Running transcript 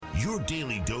Your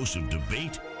daily dose of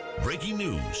debate, breaking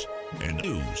news, and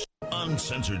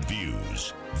uncensored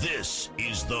views. This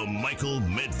is the Michael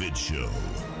Medved Show.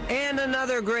 And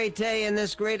another great day in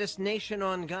this greatest nation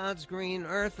on God's green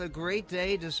earth. A great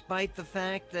day despite the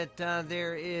fact that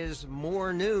there is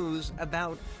more news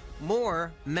about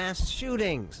more mass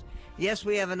shootings. Yes,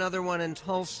 we have another one in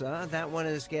Tulsa. That one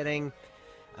is getting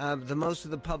the most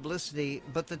of the publicity.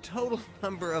 But the total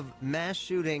number of mass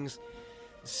shootings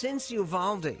since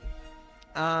Uvalde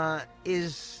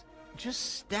is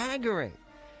just staggering.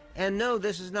 And no,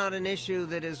 this is not an issue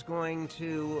that is going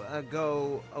to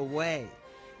go away.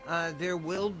 There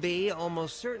will be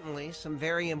almost certainly some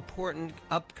very important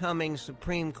upcoming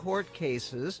Supreme Court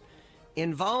cases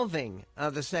involving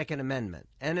the Second Amendment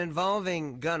and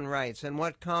involving gun rights and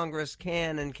what Congress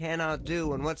can and cannot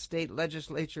do and what state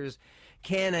legislatures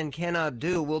can and cannot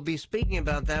do. We'll be speaking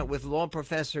about that with law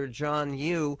professor John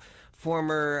Yoo,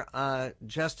 former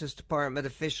Justice Department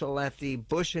official at the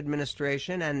Bush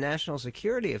administration and national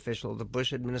security official of the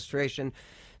Bush administration,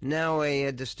 now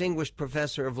a distinguished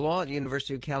professor of law at the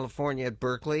University of California at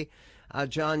Berkeley.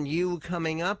 John Yoo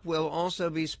coming up. We'll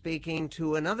also be speaking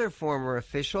to another former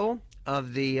official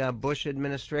of the Bush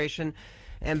administration,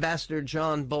 Ambassador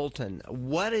John Bolton.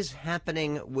 What is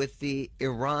happening with the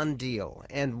Iran deal?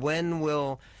 And when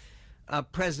will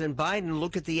President Biden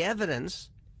look at the evidence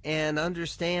and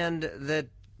understand that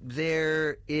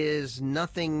there is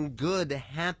nothing good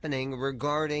happening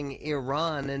regarding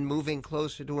Iran and moving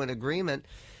closer to an agreement?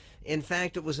 In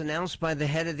fact, it was announced by the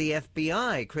head of the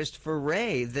FBI, Christopher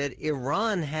Wray, that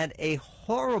Iran had a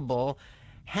horrible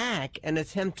hack, an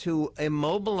attempt to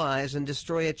immobilize and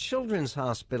destroy a children's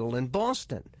hospital in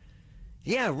Boston.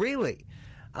 Yeah, really.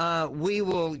 We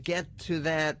will get to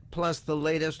that, plus the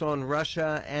latest on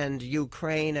Russia and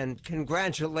Ukraine, and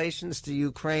congratulations to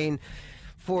Ukraine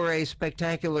for a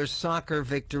spectacular soccer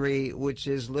victory, which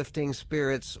is lifting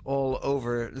spirits all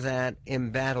over that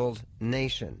embattled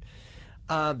nation.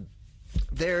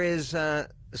 There is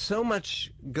so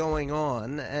much going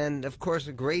on, and of course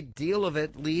a great deal of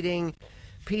it leading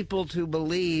people to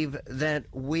believe that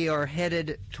we are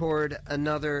headed toward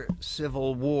another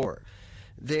civil war.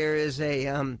 There is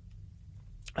a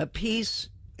piece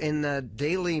in the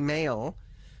Daily Mail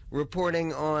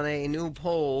reporting on a new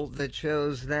poll that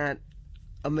shows that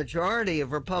a majority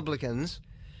of Republicans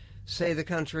say the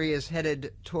country is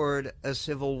headed toward a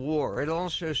civil war. It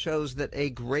also shows that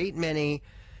a great many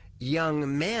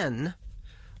young men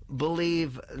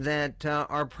believe that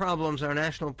our problems, our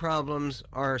national problems,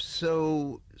 are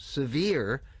so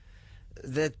severe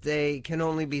that they can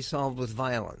only be solved with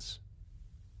violence.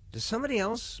 Does somebody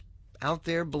else out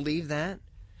there believe that?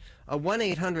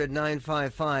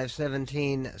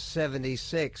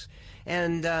 1-800-955-1776.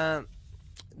 And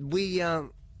we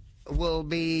will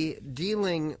be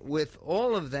dealing with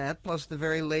all of that, plus the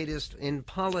very latest in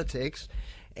politics.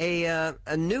 A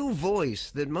new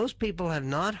voice that most people have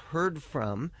not heard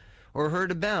from or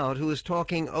heard about, who is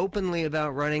talking openly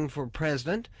about running for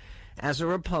president as a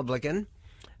Republican.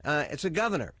 It's a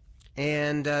governor,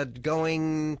 and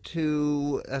going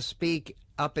to speak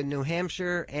up in New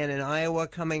Hampshire and in Iowa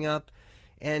coming up,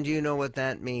 and you know what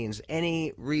that means.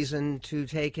 Any reason to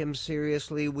take him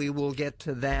seriously, we will get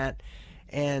to that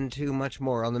and to much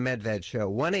more on the Medved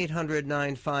Show.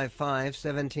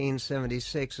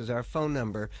 1-800-955-1776 is our phone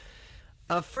number.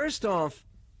 First off,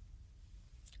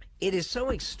 it is so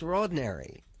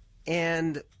extraordinary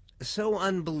and so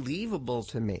unbelievable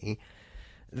to me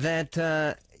that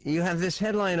you have this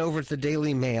headline over at the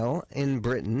Daily Mail in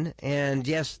Britain, and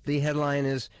yes, the headline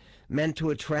is meant to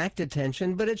attract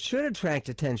attention, but it should attract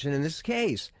attention in this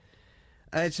case.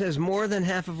 It says more than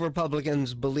half of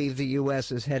Republicans believe the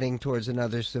U.S. is heading towards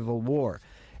another civil war.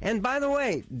 And by the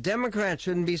way, Democrats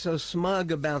shouldn't be so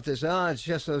smug about this. It's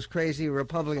just those crazy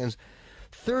Republicans.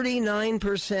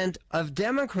 39% of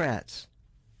Democrats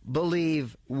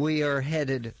believe we are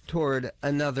headed toward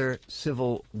another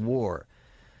civil war.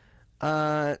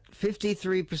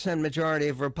 53% majority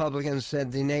of Republicans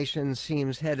said the nation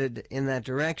seems headed in that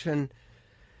direction.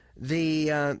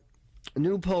 The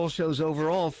new poll shows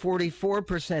overall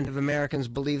 44% of Americans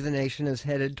believe the nation is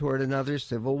headed toward another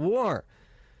civil war,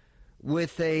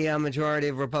 with a majority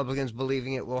of Republicans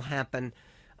believing it will happen.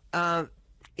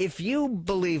 If you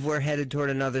believe we're headed toward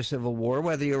another civil war,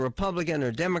 whether you're Republican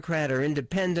or Democrat or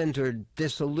independent or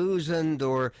disillusioned,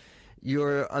 or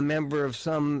you're a member of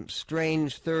some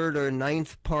strange third or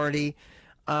ninth party,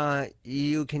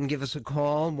 you can give us a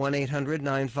call,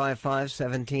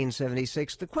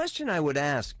 1-800-955-1776. The question I would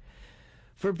ask,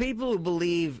 for people who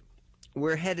believe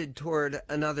we're headed toward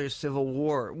another civil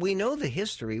war, we know the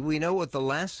history. We know what the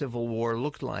last civil war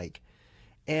looked like.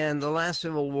 And the last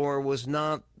Civil War was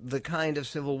not the kind of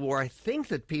Civil War I think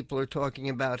that people are talking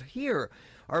about here.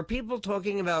 Are people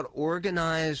talking about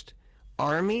organized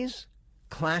armies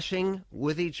clashing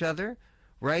with each other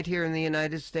right here in the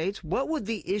United States? What would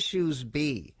the issues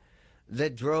be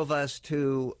that drove us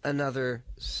to another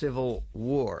civil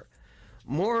war?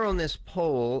 More on this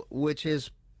poll, which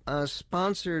is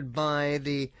sponsored by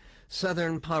the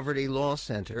Southern Poverty Law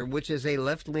Center, which is a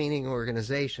left-leaning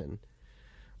organization.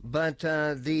 But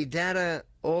the data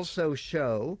also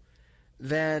show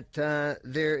that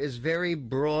there is very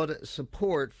broad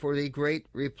support for the Great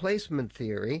Replacement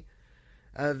theory,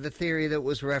 the theory that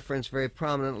was referenced very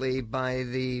prominently by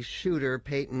the shooter,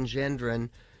 Peyton Gendron,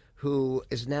 who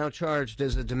is now charged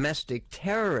as a domestic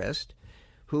terrorist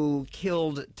who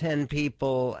killed 10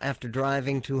 people after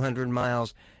driving 200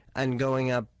 miles and going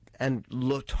up and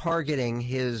targeting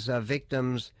his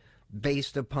victims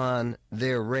based upon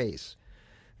their race.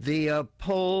 The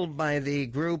poll by the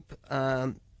group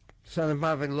Southern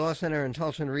Poverty Law Center and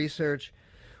Tulsa Research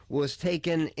was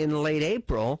taken in late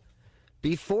April,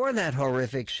 before that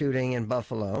horrific shooting in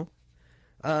Buffalo,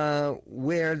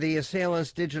 where the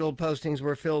assailants' digital postings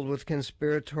were filled with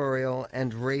conspiratorial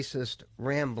and racist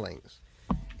ramblings.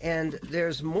 And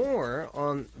there's more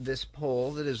on this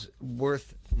poll that is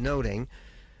worth noting.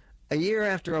 A year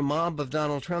after a mob of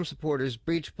Donald Trump supporters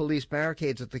breached police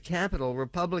barricades at the Capitol,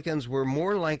 Republicans were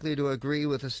more likely to agree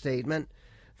with a statement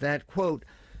that, quote,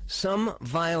 some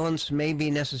violence may be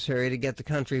necessary to get the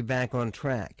country back on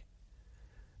track.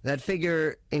 That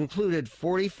figure included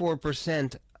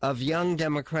 44% of young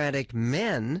Democratic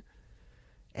men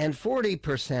and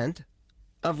 40%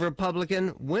 of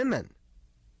Republican women.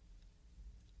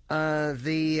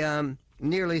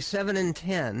 Nearly 7 in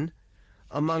 10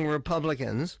 among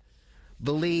Republicans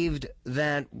believed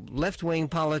that left-wing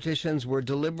politicians were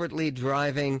deliberately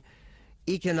driving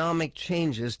economic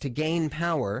changes to gain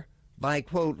power by,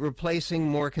 quote, replacing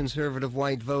more conservative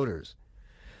white voters.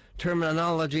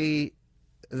 Terminology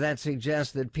that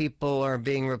suggests that people are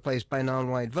being replaced by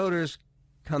non-white voters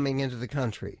coming into the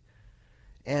country,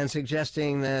 and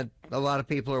suggesting that a lot of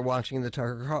people are watching the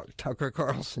Tucker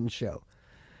Carlson show.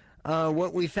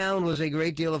 What we found was a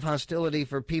great deal of hostility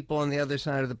for people on the other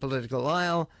side of the political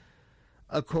aisle.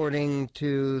 According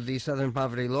to the Southern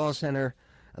Poverty Law Center,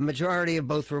 a majority of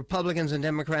both Republicans and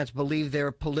Democrats believe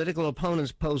their political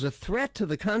opponents pose a threat to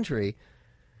the country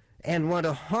and want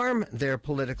to harm their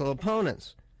political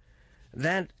opponents.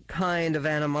 That kind of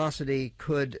animosity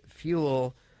could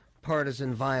fuel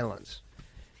partisan violence.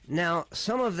 Now,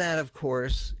 some of that, of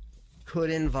course, could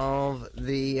involve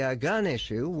the gun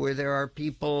issue, where there are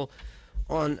people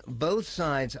on both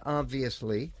sides,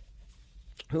 obviously,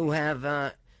 who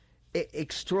have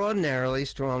extraordinarily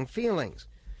strong feelings.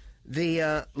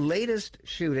 The latest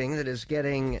shooting that is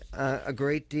getting a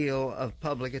great deal of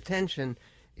public attention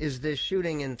is this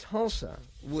shooting in Tulsa,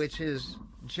 which is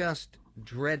just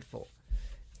dreadful.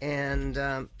 And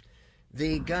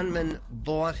the gunman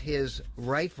bought his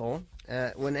rifle,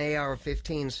 an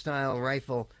AR-15 style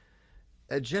rifle,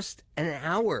 just an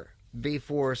hour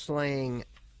before slaying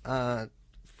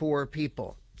 4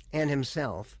 people and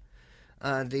himself.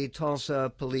 The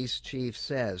Tulsa police chief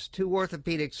says 2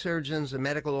 orthopedic surgeons, a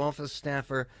medical office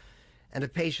staffer, and a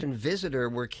patient visitor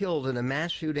were killed in a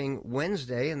mass shooting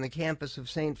Wednesday in the campus of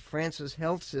St. Francis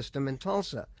Health System in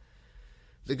Tulsa.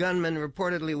 The gunman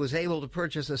reportedly was able to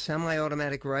purchase a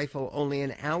semi-automatic rifle only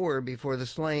an hour before the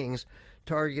slayings,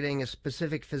 targeting a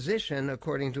specific physician,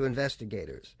 according to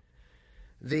investigators.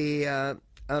 The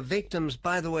victims,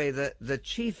 by the way, the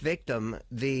chief victim,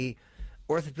 the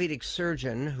orthopedic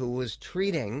surgeon who was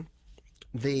treating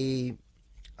the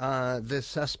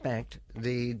suspect,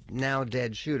 the now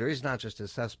dead shooter. He's not just a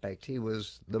suspect, he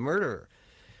was the murderer.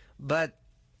 But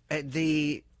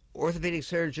the orthopedic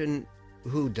surgeon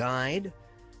who died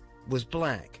was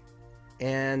black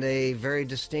and a very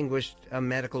distinguished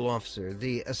medical officer.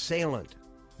 The assailant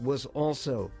was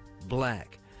also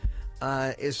black.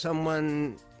 Is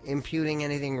someone imputing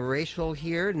anything racial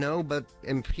here? No, but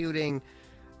imputing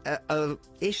a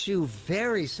issue,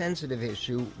 very sensitive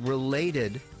issue,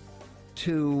 related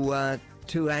to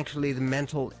actually the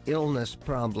mental illness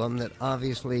problem that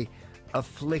obviously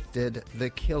afflicted the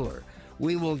killer.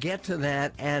 We will get to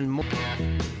that and more.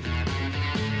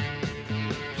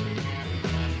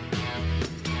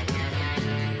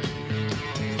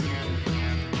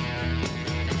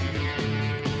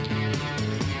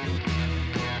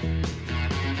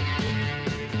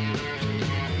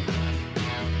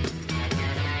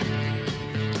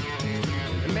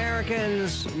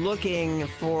 Americans looking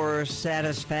for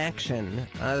satisfaction,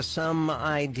 some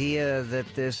idea that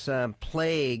this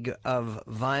plague of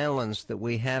violence that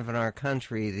we have in our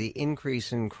country, the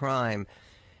increase in crime,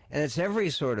 and it's every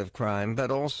sort of crime,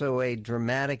 but also a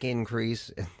dramatic increase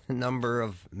in the number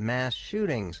of mass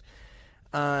shootings.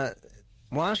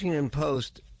 Washington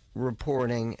Post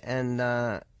reporting, and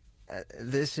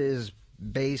this is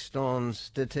based on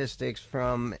statistics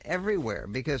from everywhere,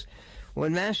 because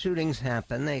when mass shootings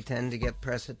happen, they tend to get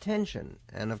press attention,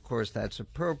 and of course that's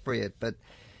appropriate. But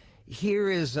here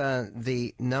is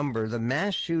the number. The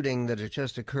mass shooting that had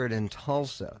just occurred in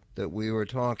Tulsa that we were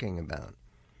talking about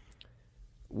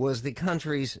was the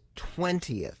country's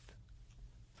 20th.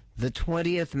 The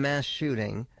 20th mass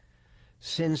shooting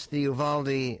since the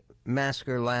Uvalde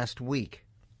massacre last week.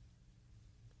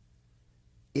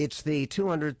 It's the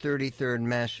 233rd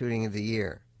mass shooting of the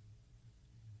year.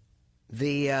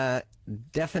 The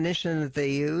definition that they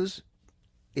use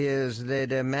is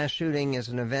that a mass shooting is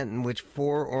an event in which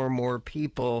 4 or more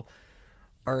people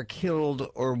are killed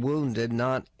or wounded,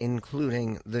 not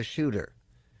including the shooter.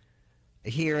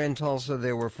 Here in Tulsa,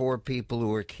 there were 4 people who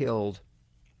were killed,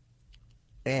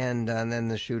 and then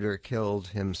the shooter killed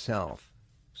himself.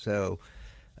 So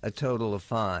a total of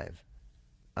 5.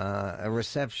 A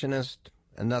receptionist,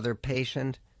 another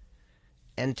patient,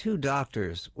 and 2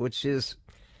 doctors, which is,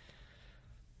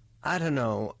 I don't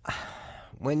know,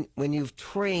 when you've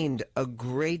trained a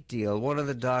great deal, one of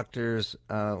the doctors,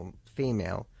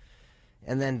 female,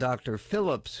 and then Dr.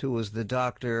 Phillips, who was the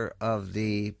doctor of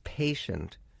the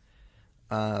patient,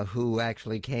 who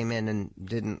actually came in and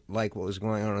didn't like what was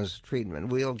going on in his treatment.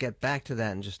 We'll get back to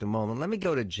that in just a moment. Let me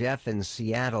go to Jeff in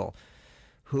Seattle,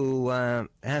 who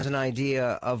has an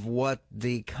idea of what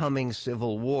the coming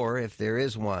civil war, if there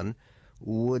is one,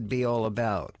 would be all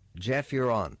about. Jeff, you're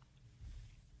on.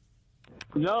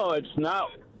 No, it's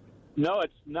not. No,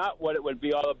 it's not what it would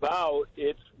be all about.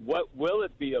 It's what will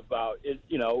it be about?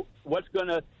 What's going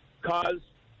to cause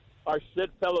our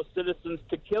fellow citizens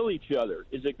to kill each other?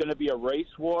 Is it going to be a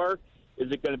race war? Is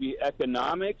it going to be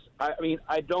economics? I mean,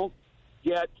 I don't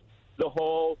get the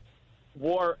whole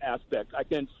war aspect. I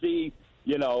can see,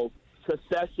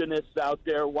 secessionists out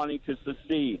there wanting to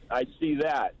secede. I see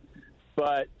that.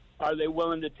 But are they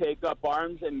willing to take up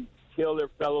arms and kill their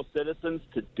fellow citizens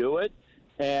to do it?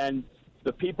 And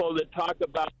the people that talk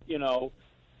about,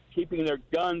 keeping their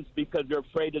guns because they're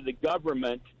afraid of the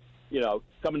government,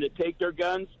 coming to take their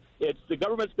guns, it's the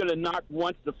government's going to knock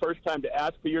once the first time to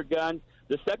ask for your gun.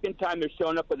 The second time they're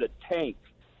showing up with a tank,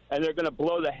 and they're going to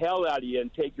blow the hell out of you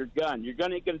and take your gun. Ain't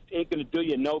going to do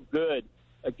you no good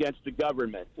against the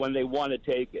government when they want to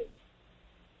take it.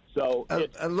 So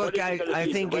look, I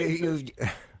think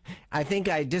I think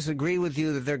I disagree with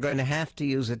you that they're going to have to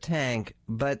use a tank,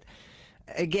 but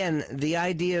again, the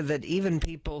idea that even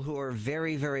people who are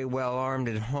very, very well armed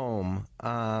at home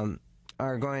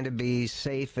are going to be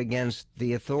safe against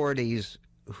the authorities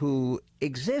who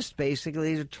exist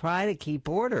basically to try to keep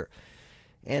order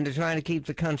and to try to keep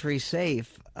the country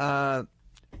safe.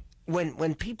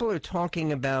 When people are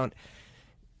talking about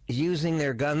using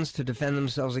their guns to defend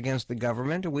themselves against the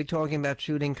government, are we talking about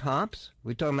shooting cops? Are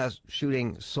we talking about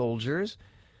shooting soldiers?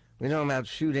 Are we talking about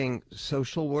shooting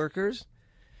social workers?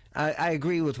 I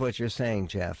agree with what you're saying,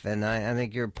 Jeff, and I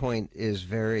think your point is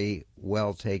very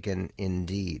well taken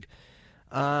indeed.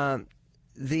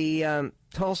 The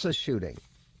Tulsa shooting,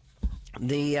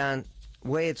 the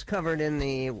way it's covered in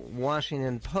the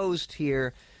Washington Post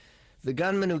here, the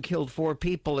gunman who killed 4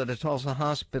 people at a Tulsa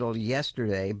hospital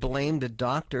yesterday blamed a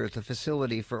doctor at the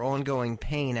facility for ongoing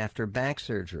pain after back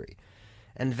surgery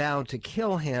and vowed to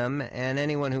kill him and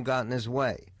anyone who got in his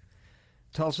way.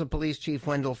 Tulsa Police Chief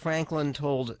Wendell Franklin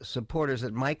told supporters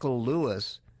that Michael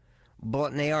Lewis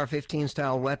bought an AR-15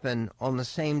 style weapon on the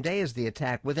same day as the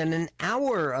attack, within an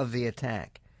hour of the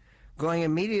attack, going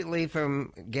immediately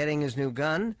from getting his new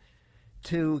gun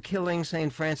to killing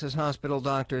St. Francis Hospital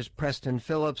doctors Preston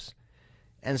Phillips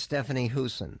and Stephanie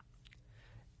Huson.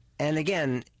 And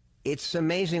again, it's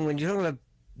amazing when you're talking about,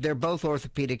 they're both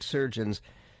orthopedic surgeons.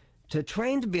 To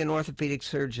train to be an orthopedic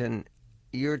surgeon,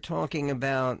 you're talking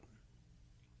about,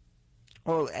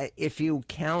 well, if you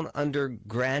count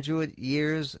undergraduate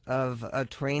years of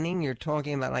training, you're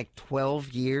talking about like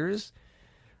 12 years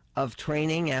of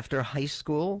training after high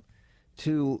school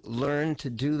to learn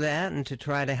to do that and to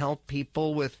try to help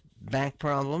people with back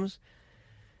problems.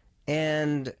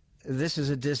 And this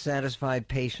is a dissatisfied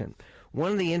patient.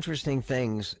 One of the interesting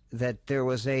things that there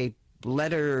was a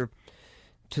letter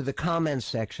to the comments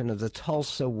section of the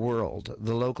Tulsa World,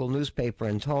 the local newspaper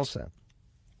in Tulsa,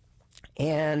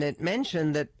 and it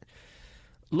mentioned that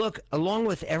look, along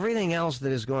with everything else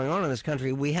that is going on in this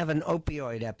country, we have an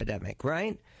opioid epidemic,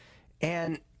 right?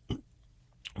 And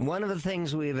one of the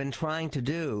things we've been trying to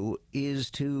do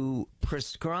is to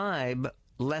prescribe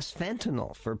less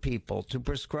fentanyl for people, to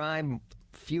prescribe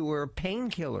fewer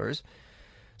painkillers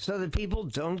so that people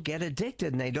don't get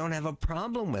addicted and they don't have a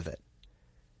problem with it.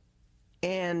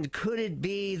 And could it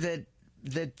be that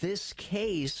this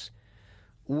case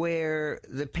where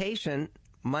the patient,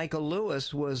 Michael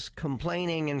Lewis, was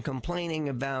complaining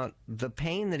about the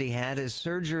pain that he had? His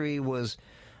surgery was,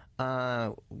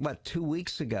 2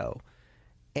 weeks ago,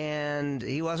 and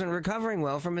he wasn't recovering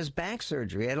well from his back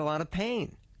surgery. He had a lot of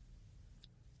pain.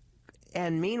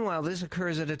 And meanwhile, this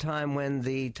occurs at a time when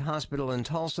the hospital in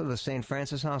Tulsa, the St.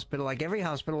 Francis Hospital, like every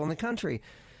hospital in the country,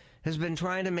 has been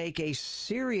trying to make a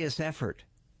serious effort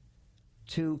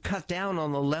to cut down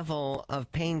on the level of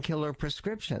painkiller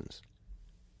prescriptions.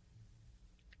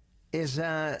 Is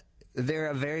there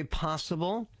a very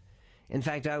possible, in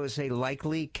fact, I would say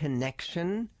likely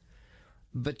connection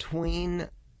between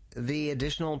the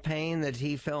additional pain that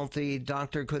he felt the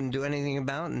doctor couldn't do anything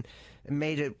about and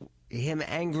made him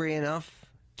angry enough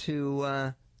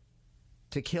to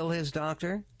kill his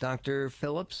doctor, Dr.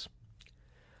 Phillips?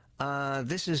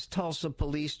 This is Tulsa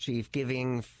Police Chief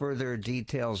giving further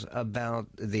details about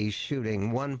the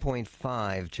shooting.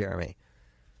 1.5, Jeremy.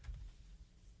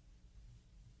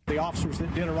 The officers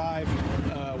that did arrive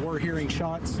were hearing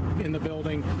shots in the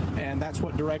building, and that's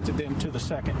what directed them to the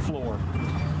second floor.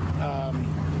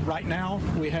 Right now,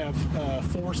 we have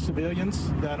 4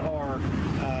 civilians that are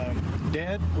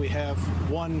dead. We have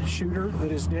 1 shooter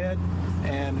that is dead,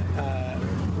 and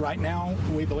right now,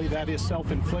 we believe that is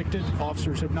self-inflicted.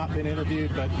 Officers have not been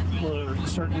interviewed, but we're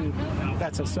certain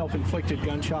that's a self-inflicted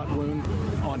gunshot wound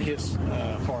on his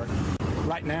part.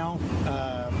 Right now,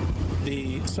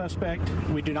 the suspect,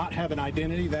 we do not have an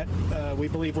identity. That we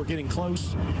believe we're getting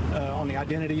close on the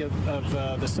identity of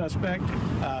the suspect.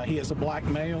 He is a black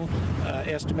male,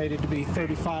 estimated to be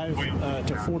 35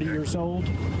 to 40 years old,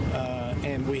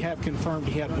 and we have confirmed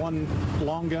he had 1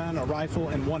 long gun, a rifle,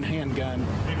 and 1 handgun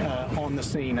on the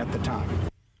scene at the time.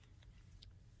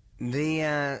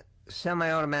 The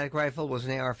semi-automatic rifle was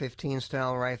an AR-15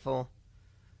 style rifle.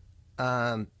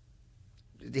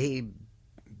 He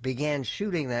began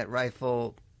shooting that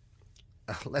rifle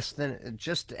less than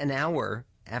just an hour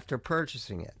after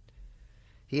purchasing it.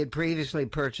 He had previously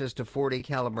purchased a .40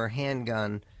 caliber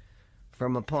handgun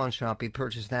from a pawn shop. He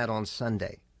purchased that on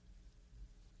Sunday.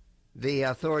 The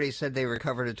authorities said they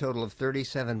recovered a total of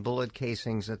 37 bullet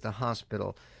casings at the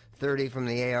hospital, 30 from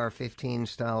the AR-15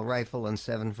 style rifle and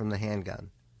 7 from the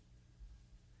handgun.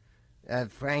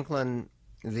 Franklin,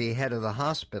 the head of the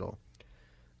hospital,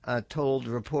 told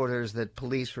reporters that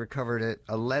police recovered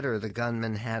a letter the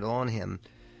gunman had on him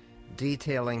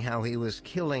detailing how he was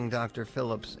killing Dr.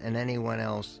 Phillips and anyone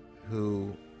else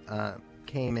who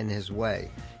came in his way.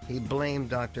 He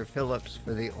blamed Dr. Phillips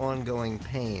for the ongoing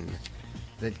pain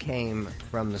that came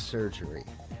from the surgery.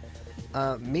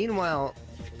 Meanwhile,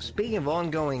 speaking of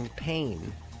ongoing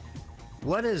pain,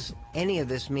 what does any of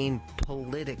this mean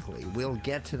politically? We'll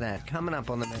get to that coming up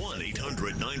on the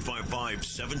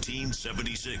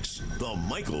 1-800-955-1776. The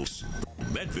Michaels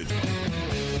Medved.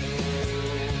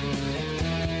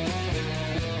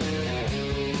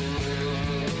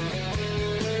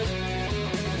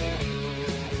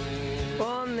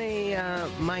 On the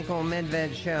Michael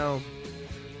Medved show,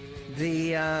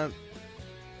 the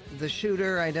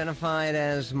shooter identified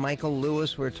as Michael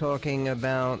Lewis. We're talking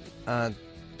about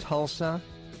Tulsa.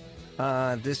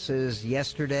 This is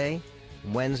yesterday,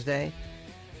 Wednesday,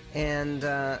 and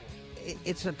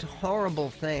it's a horrible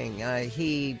thing.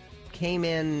 He came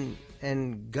in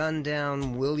and gunned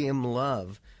down William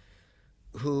Love,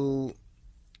 who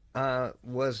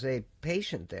was a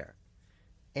patient there,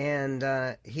 and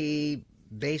he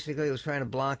basically was trying to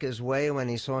block his way when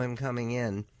he saw him coming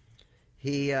in.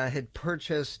 He had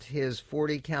purchased his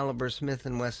 .40 caliber Smith &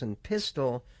 Wesson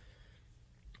pistol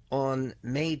on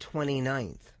May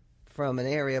 29th from an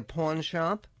area pawn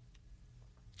shop,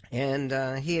 and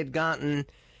he had gotten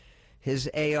his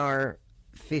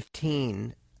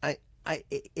AR-15.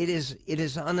 It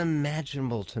is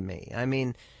unimaginable to me. I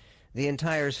mean, the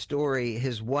entire story,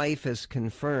 his wife has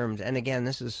confirmed, and again,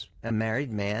 this is a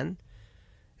married man.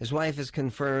 His wife has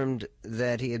confirmed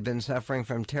that he had been suffering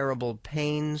from terrible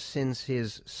pain since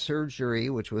his surgery,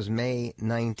 which was May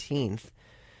 19th.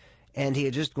 And he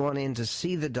had just gone in to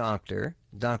see the doctor,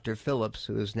 Dr. Phillips,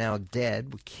 who is now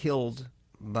dead, killed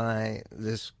by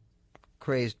this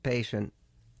crazed patient.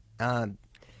 He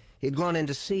had gone in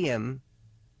to see him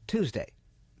Tuesday,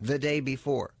 the day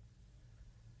before.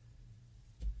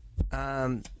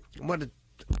 What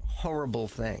horrible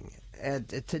thing.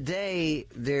 Today,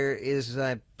 there is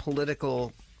a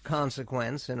political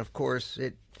consequence, and of course,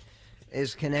 it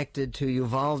is connected to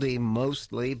Uvalde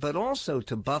mostly, but also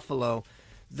to Buffalo.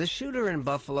 The shooter in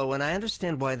Buffalo, and I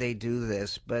understand why they do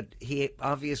this, but he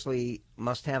obviously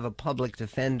must have a public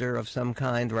defender of some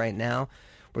kind right now.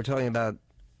 We're talking about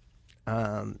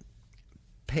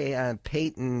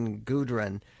Peyton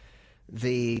Goodrin,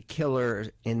 the killer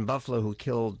in Buffalo who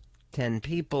killed 10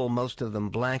 people, most of them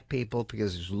black people,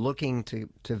 because he's looking to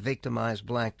victimize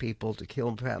black people, to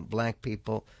kill black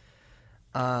people.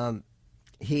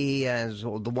 He is the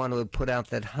one who put out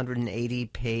that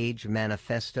 180-page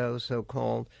manifesto,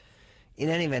 so-called. In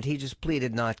any event, he just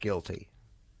pleaded not guilty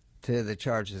to the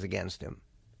charges against him.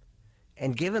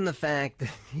 And given the fact that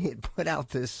he had put out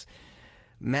this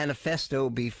manifesto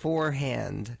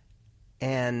beforehand,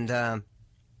 and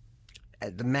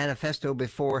the manifesto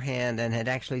beforehand, and had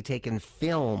actually taken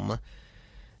film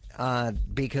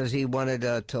because he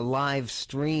wanted to live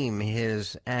stream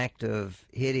his act of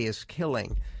hideous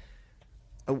killing.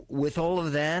 With all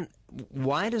of that,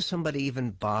 why does somebody even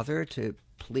bother to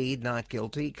plead not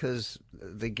guilty? Because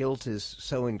the guilt is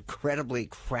so incredibly,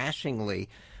 crashingly,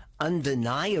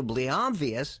 undeniably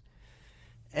obvious.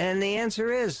 And the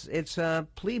answer is it's a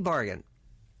plea bargain.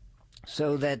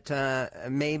 So that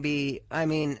maybe, I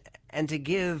mean, and to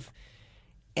give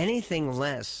anything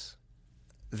less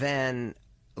than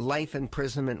life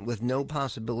imprisonment with no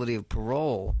possibility of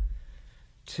parole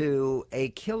to a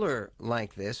killer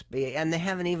like this, and they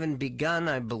haven't even begun,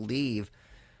 I believe.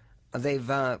 They've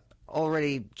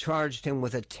already charged him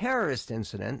with a terrorist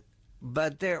incident,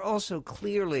 but they're also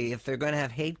clearly, if they're going to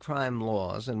have hate crime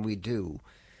laws, and we do,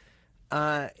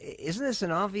 isn't this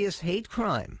an obvious hate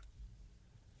crime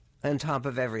on top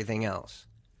of everything else?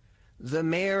 The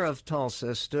mayor of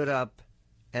Tulsa stood up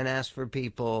and asked for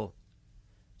people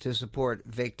to support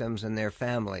victims and their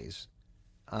families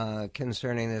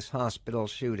concerning this hospital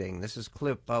shooting. This is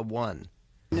clip 1.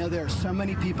 You know, there are so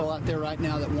many people out there right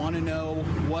now that want to know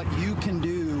what you can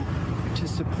do to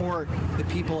support the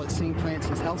people at St.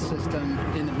 Francis Health System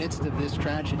in the midst of this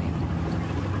tragedy.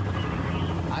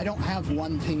 I don't have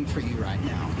one thing for you right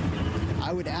now.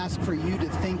 I would ask for you to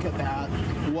think about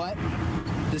what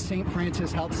the St.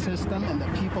 Francis Health System and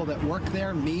the people that work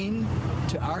there mean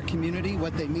to our community,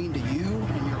 what they mean to you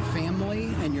and your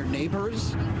family and your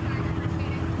neighbors,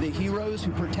 the heroes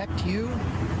who protect you.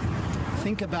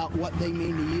 Think about what they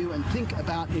mean to you, and think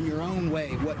about in your own way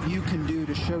what you can do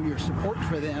to show your support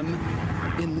for them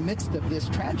in the midst of this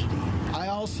tragedy. I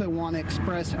also want to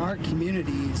express our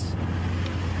community's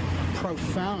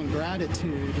profound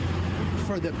gratitude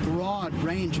for the broad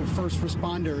range of first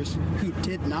responders who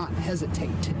did not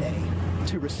hesitate today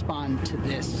to respond to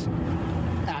this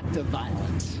act of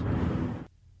violence.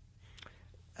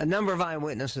 A number of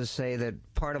eyewitnesses say that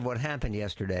part of what happened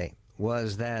yesterday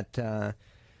was that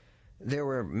there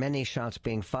were many shots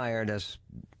being fired. As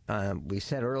we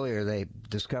said earlier, they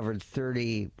discovered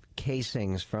 30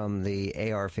 casings from the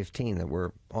AR-15 that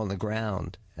were on the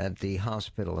ground at the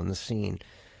hospital and the scene.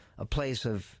 A place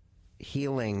of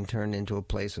healing turned into a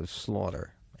place of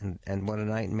slaughter, and what a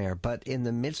nightmare. But in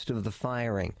the midst of the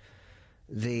firing,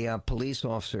 the police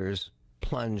officers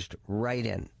plunged right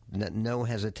in, no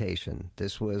hesitation.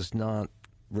 This was not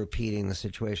repeating the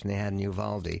situation they had in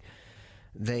Uvalde.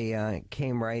 They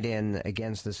came right in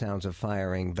against the sounds of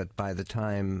firing, but by the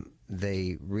time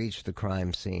they reached the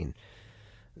crime scene,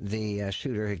 the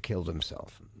shooter had killed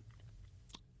himself.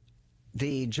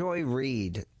 The Joy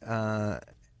Reid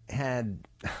had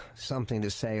something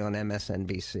to say on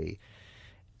MSNBC.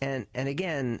 And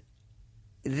again,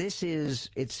 this is,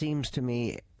 it seems to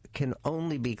me, can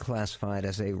only be classified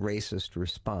as a racist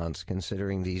response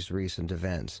considering these recent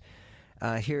events.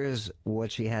 Here's what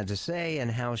she had to say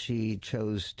and how she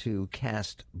chose to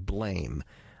cast blame.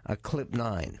 Clip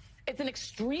 9. It's an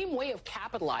extreme way of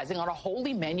capitalizing on a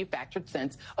wholly manufactured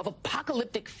sense of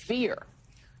apocalyptic fear,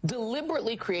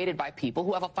 deliberately created by people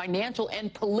who have a financial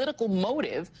and political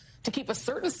motive to keep a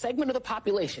certain segment of the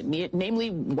population,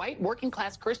 namely white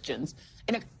working-class Christians,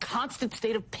 in a constant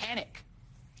state of panic.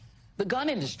 The gun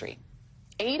industry,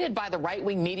 aided by the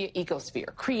right-wing media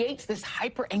ecosphere, creates this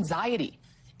hyper-anxiety.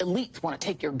 Elites want to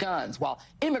take your guns while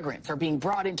immigrants are being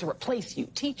brought in to replace you.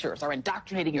 Teachers are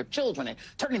indoctrinating your children and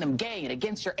turning them gay and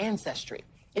against your ancestry.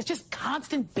 It's just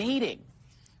constant baiting,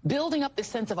 building up this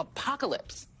sense of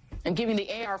apocalypse and giving the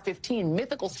AR-15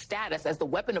 mythical status as the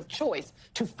weapon of choice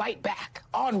to fight back.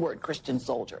 Onward, Christian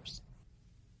soldiers.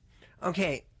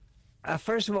 Okay,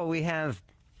 first of all, we have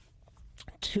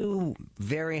two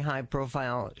very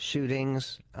high-profile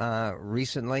shootings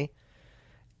recently,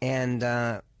 and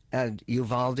at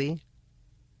Uvalde,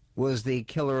 Was the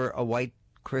killer a white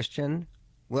Christian?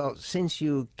 Well, since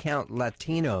you count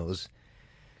Latinos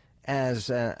as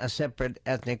a separate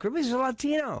ethnic group, he's a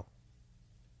Latino.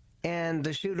 And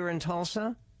the shooter in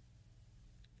Tulsa?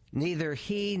 Neither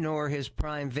he nor his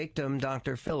prime victim,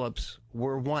 Dr. Phillips,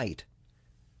 were white.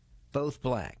 Both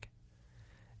black.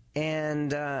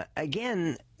 And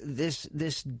again,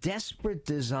 this desperate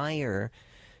desire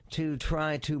to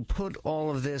try to put all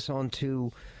of this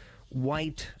onto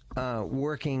white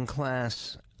working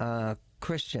class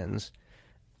Christians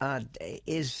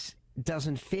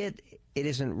doesn't fit. It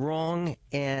isn't wrong,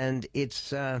 and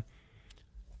it's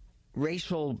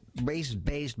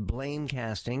race-based blame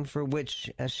casting for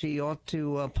which she ought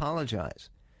to apologize.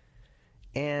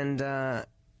 And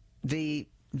the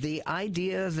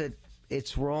idea that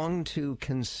it's wrong to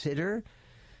consider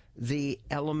the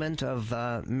element of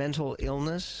mental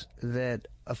illness that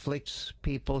afflicts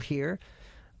people here.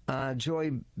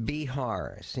 Joy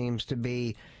Behar seems to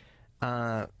be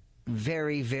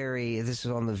very, very, this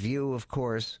is on The View, of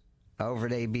course, over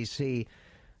at ABC,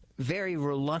 very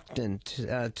reluctant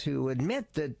to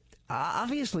admit that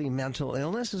obviously mental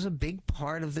illness is a big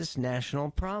part of this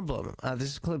national problem.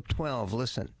 This is clip 12.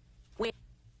 Listen.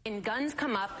 When guns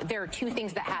come up, there are two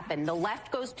things that happen. The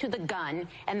left goes to the gun,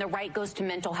 and the right goes to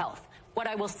mental health. What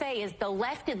I will say is the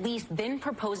left at least then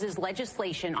proposes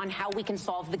legislation on how we can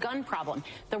solve the gun problem.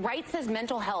 The right says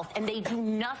mental health, and they do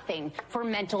nothing for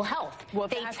mental health. Well,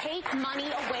 they take money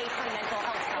away from mental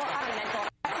health.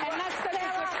 And that's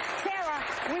Sarah,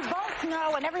 we both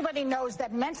know, and everybody knows,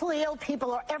 that mentally ill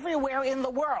people are everywhere in the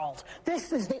world.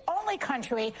 This is the only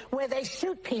country where they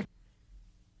shoot people.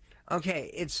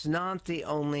 Okay, it's not the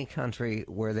only country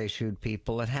where they shoot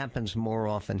people. It happens more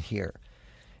often here.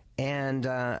 And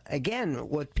again,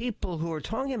 what people who are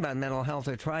talking about mental health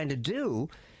are trying to do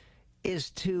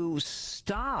is to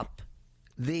stop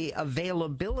the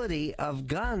availability of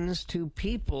guns to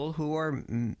people who are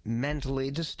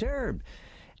mentally disturbed.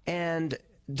 And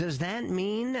does that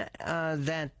mean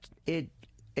that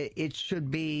it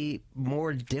should be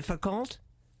more difficult?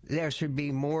 There should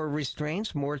be more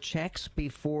restraints, more checks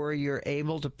before you're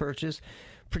able to purchase,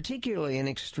 particularly an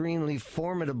extremely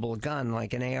formidable gun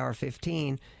like an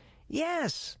AR-15.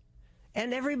 Yes,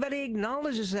 and everybody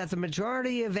acknowledges that. The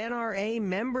majority of NRA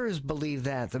members believe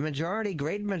that. The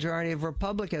great majority of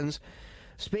Republicans.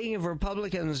 Speaking of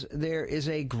Republicans, there is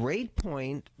a great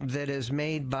point that is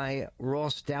made by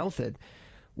Ross Douthat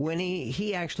when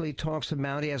he actually talks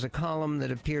about, he has a column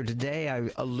that appeared today. I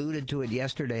alluded to it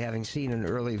yesterday, having seen an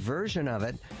early version of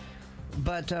it.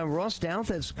 But Ross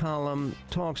Douthat's column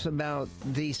talks about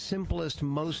the simplest,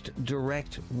 most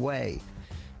direct way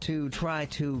to try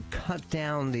to cut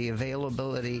down the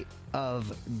availability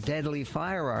of deadly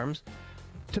firearms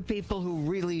to people who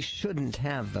really shouldn't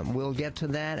have them. We'll get to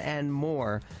that and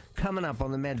more coming up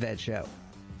on the Medved Show.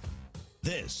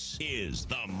 This is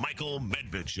the Michael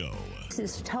Medved Show. This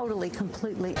is totally,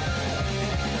 completely...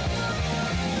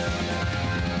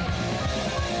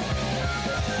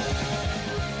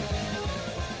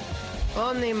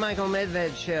 On the Michael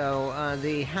Medved Show,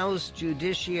 the House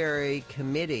Judiciary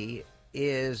Committee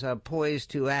is poised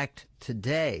to act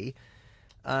today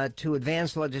to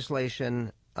advance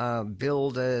legislation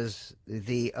billed as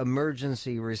the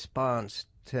emergency response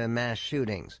to mass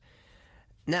shootings.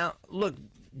 Now, look,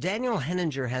 Daniel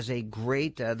Henninger has a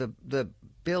great, the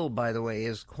bill, by the way,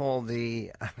 is called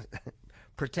the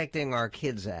Protecting Our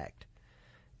Kids Act.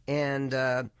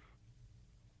 And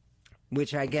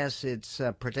which I guess it's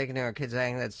Protecting Our Kids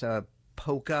Act, that's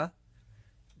POCA,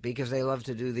 because they love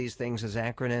to do these things as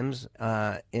acronyms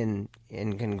in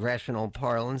congressional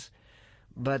parlance.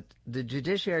 But the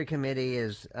Judiciary Committee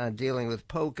is dealing with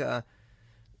POCA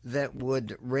that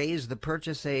would raise the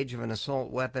purchase age of an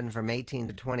assault weapon from 18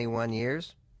 to 21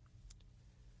 years.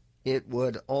 It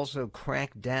would also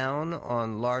crack down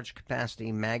on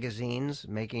large-capacity magazines,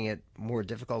 making it more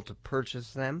difficult to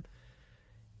purchase them,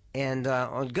 and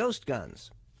on ghost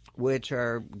guns, which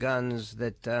are guns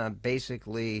that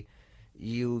basically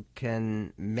you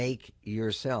can make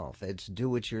yourself. It's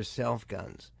do-it-yourself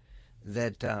guns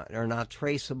that are not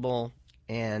traceable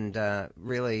and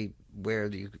really where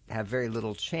you have very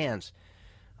little chance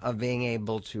of being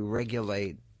able to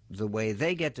regulate the way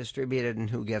they get distributed and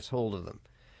who gets hold of them.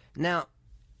 Now,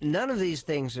 none of these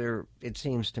things are, it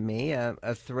seems to me,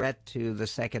 a threat to the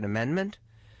Second Amendment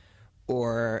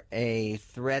or a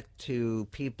threat to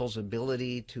people's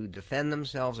ability to defend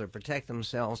themselves or protect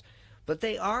themselves, but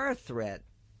they are a threat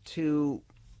to,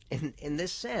 in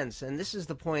this sense, and this is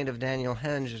the point of Daniel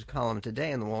Henninger's column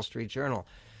today in the Wall Street Journal,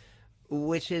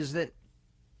 which is that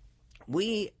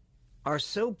we are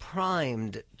so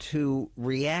primed to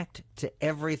react to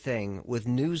everything with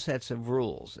new sets of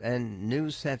rules and new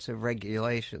sets of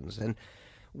regulations, and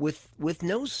with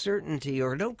no certainty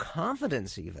or no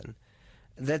confidence even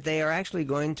that they are actually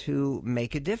going to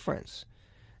make a difference.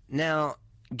 Now,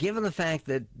 given the fact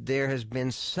that there has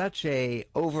been such a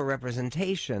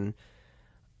overrepresentation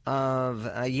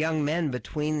of young men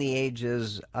between the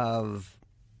ages of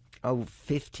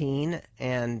 15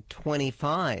 and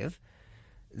 25,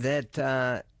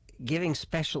 that giving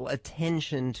special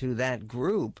attention to that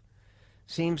group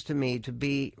seems to me to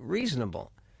be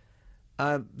reasonable.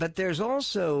 But there's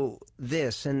also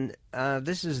this, and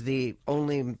this is the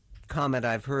only comment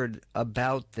I've heard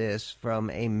about this from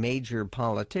a major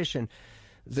politician.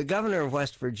 The governor of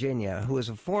West Virginia, who is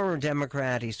a former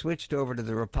Democrat, he switched over to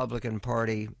the Republican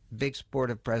Party, big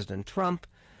support of President Trump.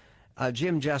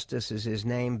 Jim Justice is his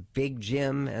name, Big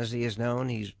Jim as he is known.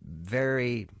 He's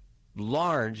very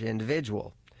large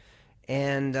individual.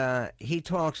 And he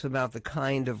talks about the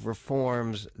kind of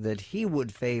reforms that he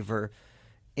would favor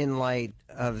in light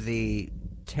of the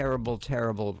terrible,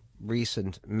 terrible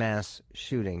recent mass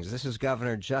shootings. This is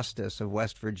Governor Justice of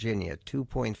West Virginia,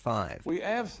 2.5. We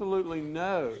absolutely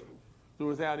know,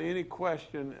 without any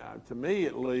question, to me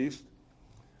at least,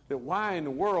 that why in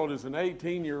the world is an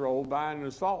 18-year-old buying an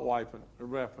assault weapon?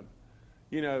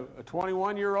 You know, a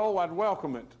 21-year-old, I'd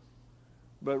welcome it.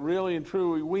 But really and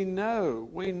truly, we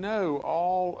know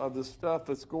all of the stuff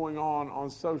that's going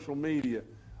on social media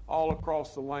all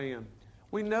across the land.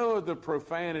 We know of the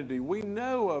profanity. We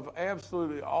know of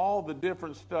absolutely all the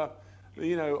different stuff,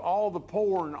 you know, all the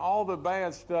porn, all the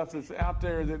bad stuff that's out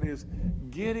there that is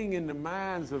getting in the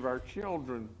minds of our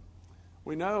children.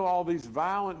 We know all these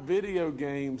violent video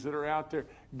games that are out there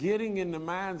getting in the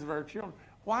minds of our children.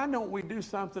 Why don't we do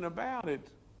something about it?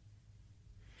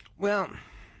 Well,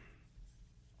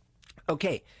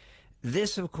 okay,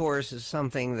 this, of course, is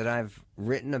something that I've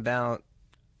written about.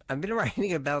 I've been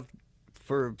writing about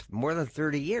for more than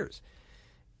 30 years,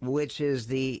 which is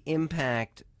the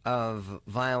impact of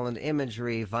violent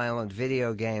imagery, violent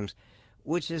video games,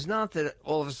 which is not that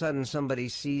all of a sudden somebody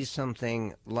sees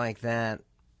something like that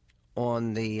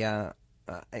on the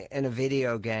in a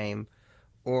video game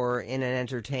or in an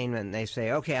entertainment, and they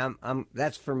say, okay, I'm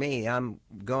that's for me. I'm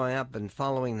going up and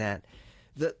following that.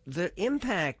 The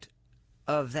impact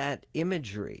of that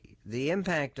imagery, the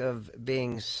impact of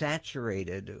being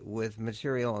saturated with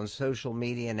material on social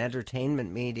media and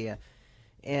entertainment media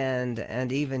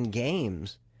and even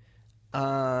games,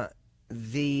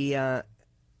 the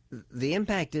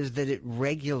impact is that it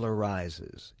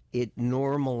regularizes, it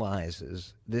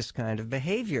normalizes this kind of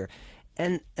behavior.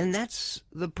 And that's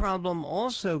the problem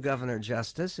also, Governor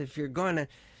Justice. If you're going to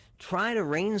try to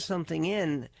rein something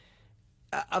in,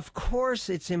 of course,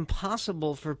 it's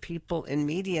impossible for people in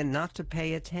media not to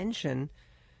pay attention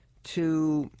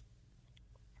to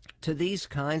these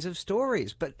kinds of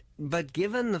stories. But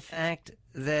given the fact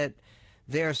that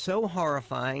they're so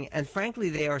horrifying, and frankly,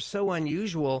 they are so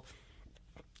unusual,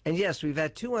 and yes, we've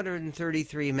had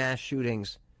 233 mass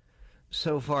shootings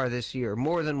so far this year,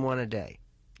 more than one a day.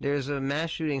 There's a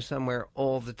mass shooting somewhere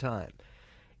all the time.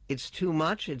 It's too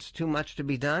much. It's too much to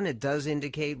be done. It does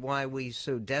indicate why we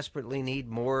so desperately need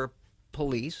more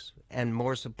police and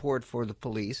more support for the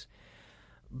police.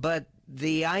 But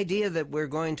the idea that we're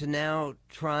going to now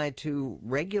try to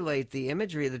regulate the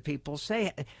imagery that people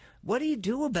say, what do you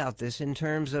do about this in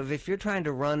terms of if you're trying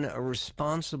to run a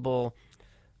responsible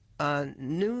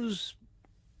news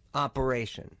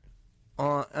operation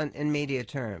in media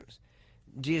terms?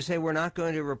 Do you say we're not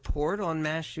going to report on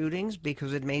mass shootings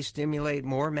because it may stimulate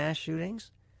more mass shootings?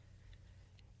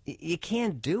 You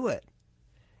can't do it.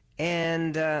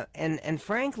 And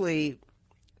frankly,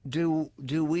 do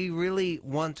we really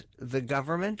want the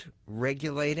government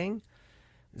regulating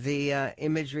the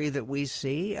imagery that we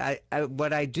see?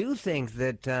 What I do think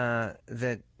that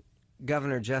that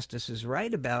Governor Justice is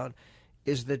right about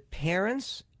is that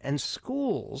parents and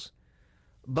schools,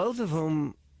 both of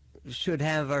whom should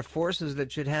have our forces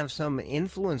that should have some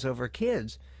influence over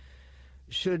kids,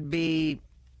 should be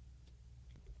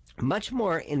much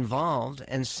more involved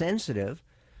and sensitive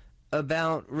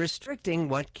about restricting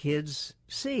what kids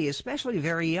see, especially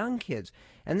very young kids.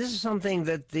 And this is something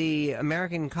that the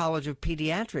American College of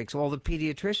Pediatrics, all the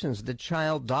pediatricians, the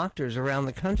child doctors around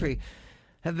the country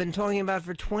have been talking about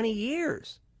for 20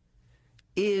 years,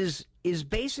 is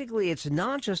basically, it's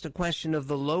not just a question of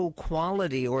the low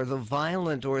quality or the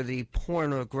violent or the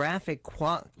pornographic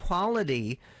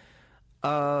quality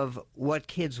of what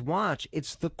kids watch.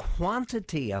 It's the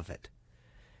quantity of it.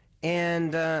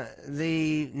 And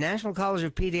the National College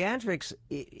of Pediatrics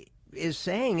is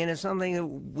saying, and it's something that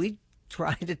we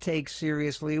try to take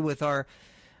seriously with our,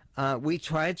 we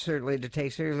tried certainly to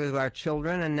take seriously with our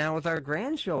children and now with our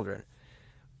grandchildren,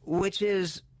 which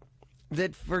is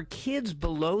that for kids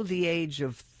below the age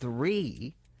of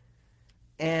 3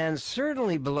 and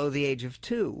certainly below the age of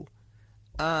 2,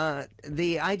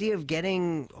 the idea of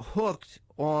getting hooked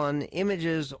on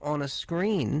images on a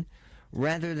screen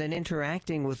rather than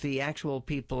interacting with the actual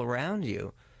people around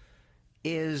you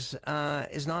is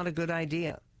not a good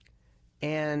idea.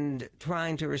 And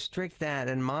trying to restrict that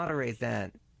and moderate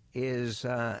that is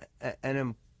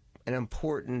an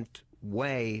important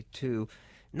way to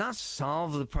not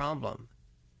solve the problem,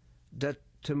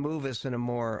 to move us in a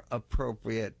more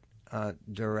appropriate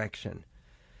direction.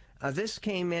 This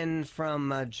came in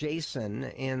from Jason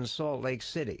in Salt Lake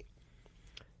City.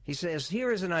 He says,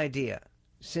 here is an idea.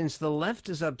 Since the left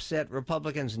is upset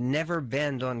Republicans never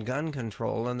bend on gun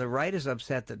control and the right is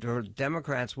upset that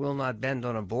Democrats will not bend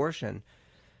on abortion,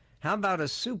 how about a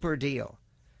super deal?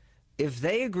 If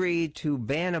they agree to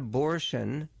ban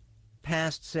abortion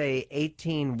past, say,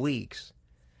 18 weeks,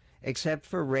 except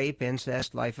for rape,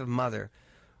 incest, life of mother,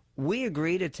 we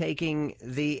agree to taking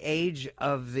the age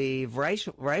of the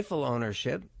rifle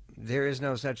ownership. There is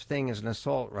no such thing as an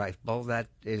assault rifle. That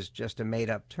is just a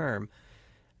made-up term.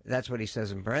 That's what he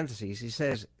says in parentheses. He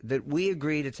says that we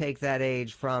agree to take that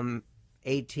age from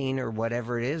 18 or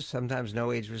whatever it is, sometimes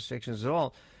no age restrictions at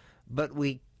all, but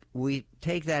we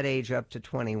take that age up to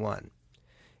 21.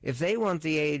 If they want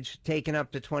the age taken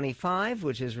up to 25,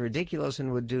 which is ridiculous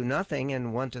and would do nothing,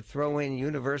 and want to throw in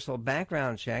universal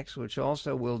background checks, which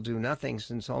also will do nothing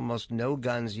since almost no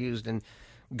guns used in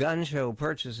gun show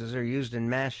purchases are used in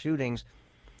mass shootings,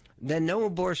 then no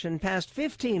abortion past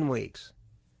 15 weeks,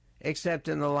 except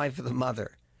in the life of the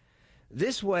mother.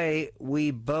 This way,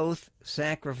 we both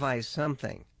sacrifice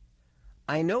something.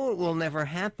 I know it will never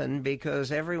happen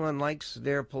because everyone likes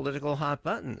their political hot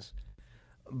buttons.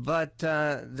 But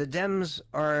the Dems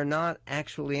are not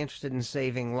actually interested in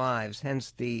saving lives,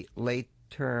 hence the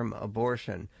late-term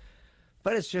abortion.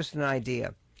 But it's just an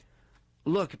idea.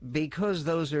 Look, because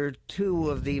those are two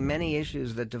of the many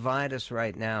issues that divide us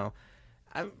right now,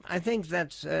 I think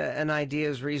that's an idea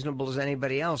as reasonable as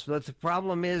anybody else. But the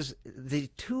problem is the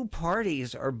two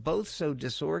parties are both so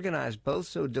disorganized, both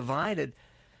so divided.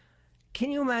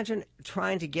 Can you imagine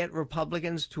trying to get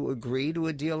Republicans to agree to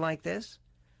a deal like this?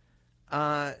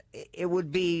 It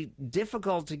would be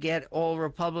difficult to get all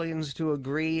Republicans to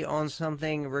agree on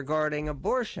something regarding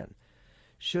abortion.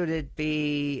 Should it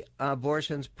be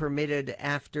abortions permitted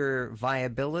after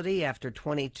viability, after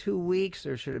 22 weeks,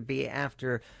 or should it be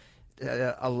after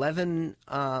 11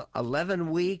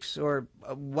 weeks, or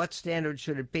what standard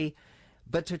should it be?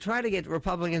 But to try to get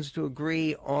Republicans to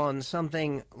agree on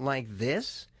something like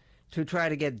this, to try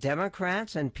to get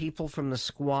Democrats and people from the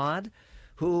squad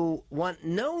who want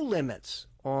no limits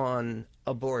on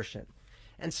abortion.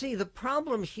 And see, the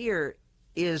problem here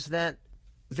is that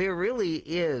there really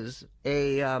is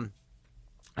a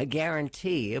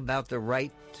guarantee about the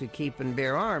right to keep and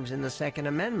bear arms in the Second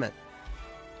Amendment.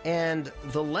 And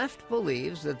the left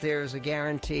believes that there's a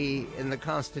guarantee in the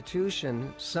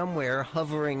Constitution somewhere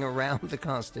hovering around the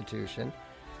Constitution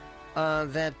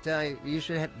that you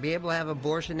should be able to have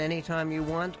abortion anytime you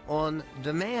want on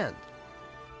demand.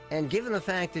 And given the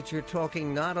fact that you're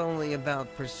talking not only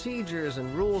about procedures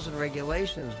and rules and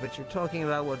regulations, but you're talking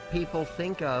about what people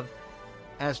think of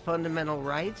as fundamental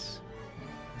rights,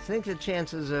 I think the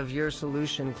chances of your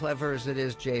solution, clever as it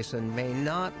is, Jason, may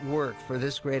not work for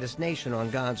this greatest nation on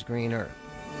God's green earth.